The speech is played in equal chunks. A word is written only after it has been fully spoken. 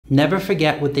Never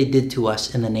forget what they did to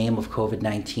us in the name of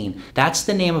COVID-19. That's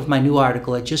the name of my new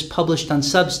article I just published on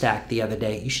Substack the other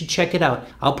day. You should check it out.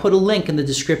 I'll put a link in the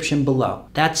description below.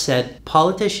 That said,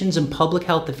 politicians and public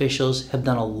health officials have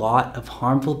done a lot of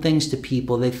harmful things to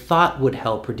people they thought would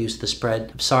help reduce the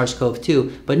spread of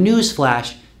SARS-CoV-2, but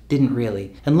newsflash, didn't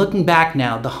really. And looking back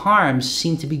now, the harms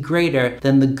seem to be greater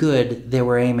than the good they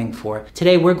were aiming for.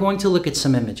 Today, we're going to look at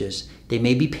some images. They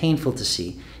may be painful to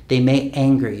see. They may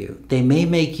anger you. They may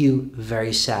make you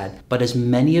very sad. But as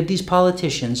many of these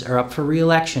politicians are up for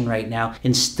re-election right now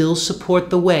and still support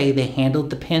the way they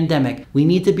handled the pandemic, we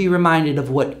need to be reminded of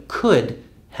what could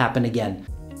happen again.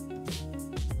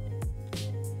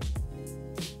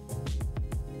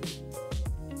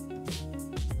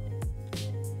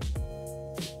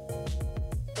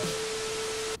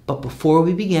 But before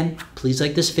we begin, please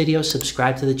like this video,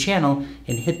 subscribe to the channel,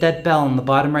 and hit that bell in the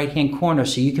bottom right-hand corner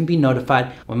so you can be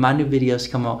notified when my new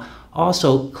videos come out.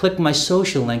 Also, click my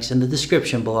social links in the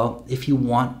description below if you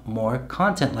want more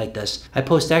content like this. I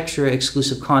post extra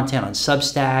exclusive content on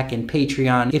Substack and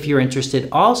Patreon if you're interested.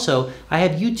 Also, I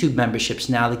have YouTube memberships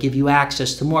now that give you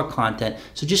access to more content,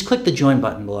 so just click the join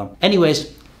button below.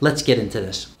 Anyways, let's get into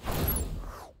this.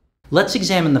 Let's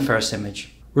examine the first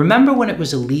image. Remember when it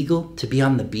was illegal to be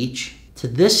on the beach? To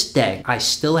this day, I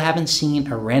still haven't seen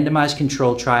a randomized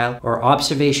control trial or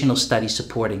observational study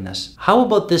supporting this. How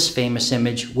about this famous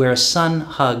image where a son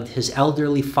hugged his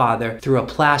elderly father through a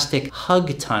plastic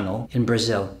hug tunnel in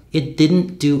Brazil? It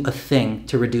didn't do a thing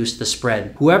to reduce the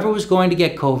spread. Whoever was going to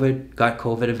get COVID got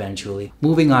COVID eventually.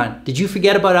 Moving on. Did you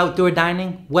forget about outdoor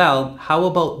dining? Well, how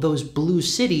about those blue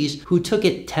cities who took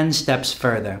it 10 steps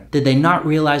further? Did they not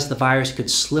realize the virus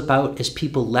could slip out as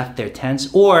people left their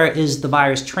tents? Or is the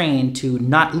virus trained to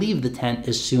not leave the tent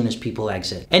as soon as people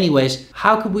exit? Anyways,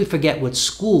 how could we forget what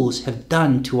schools have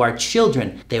done to our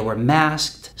children? They were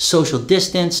masked, social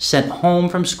distance, sent home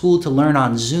from school to learn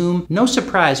on Zoom. No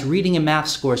surprise, reading and math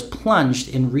scores plunged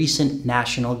in recent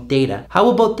national data.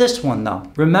 How about this one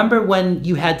though? Remember when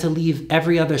you had to leave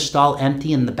every other stall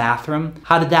empty in the bathroom?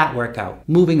 How did that work out?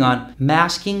 Moving on,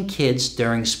 masking kids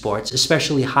during sports,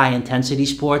 especially high intensity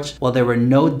sports, while there were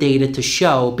no data to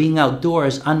show being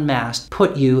outdoors unmasked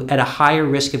put you at a higher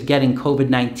risk of getting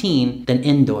COVID-19 than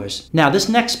indoors. Now this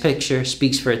next picture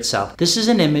speaks for itself. This is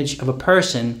an image of a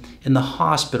person in the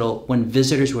hospital when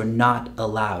visitors were not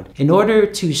allowed. In order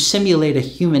to simulate a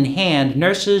human hand,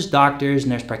 nurses, doctors,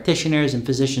 nurse practitioners, and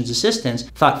physician's assistants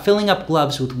thought filling up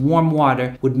gloves with warm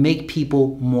water would make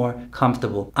people more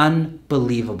comfortable.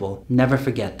 Unbelievable. Never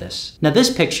forget this. Now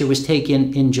this picture was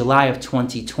taken in July of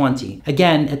 2020.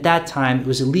 Again, at that time, it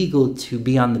was illegal to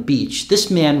be on the beach.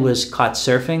 This man was caught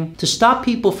surfing. To stop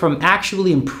people from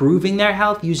actually improving their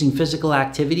health using physical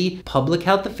activity, public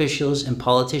health officials and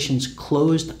politicians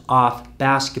closed off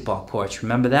basketball courts.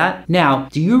 Remember that? Now,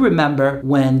 do you remember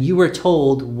when you were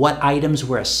told what items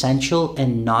were essential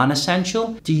and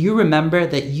non-essential? Do you remember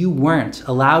that you weren't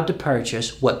allowed to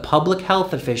purchase what public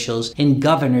health officials and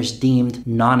governors deemed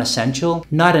non-essential?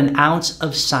 Not an ounce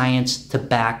of science to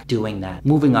back doing that.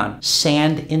 Moving on.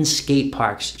 Sand in skate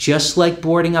parks. Just like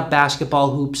boarding up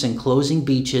basketball hoops and closing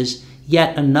beaches,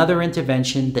 yet another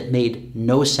intervention that made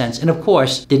no sense and of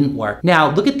course didn't work.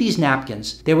 Now look at these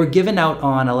napkins. They were given out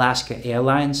on Alaska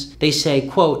Airlines. They say,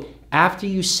 quote, "After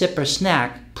you sip or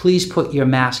snack, please put your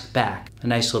mask back." A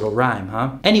nice little rhyme,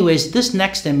 huh? Anyways, this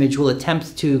next image will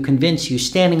attempt to convince you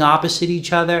standing opposite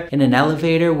each other in an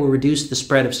elevator will reduce the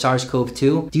spread of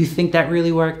SARS-CoV-2. Do you think that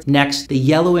really worked? Next, the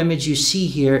yellow image you see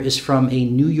here is from a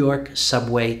New York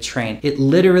subway train. It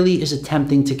literally is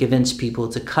attempting to convince people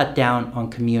to cut down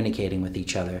on communicating with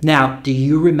each other. Now, do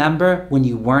you remember when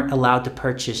you weren't allowed to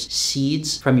purchase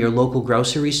seeds from your local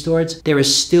grocery stores? There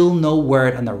is still no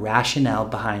word on the rationale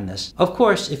behind this. Of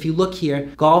course, if you look here,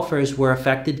 golfers were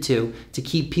affected too. To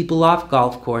keep people off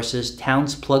golf courses,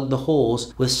 towns plugged the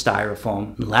holes with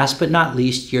styrofoam. And last but not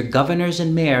least, your governors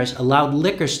and mayors allowed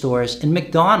liquor stores and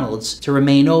McDonald's to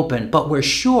remain open, but were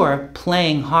sure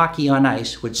playing hockey on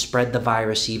ice would spread the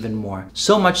virus even more.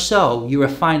 So much so, you were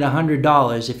fined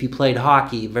 $100 if you played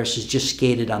hockey versus just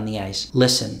skated on the ice.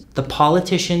 Listen, the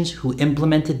politicians who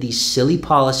implemented these silly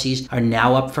policies are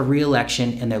now up for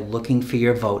re-election and they're looking for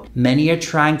your vote. Many are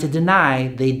trying to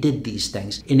deny they did these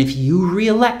things. And if you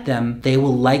re-elect them, they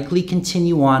will likely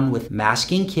continue on with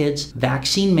masking kids,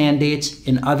 vaccine mandates,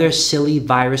 and other silly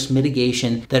virus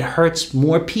mitigation that hurts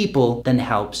more people than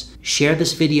helps. Share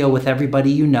this video with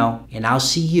everybody you know, and I'll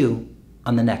see you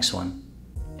on the next one.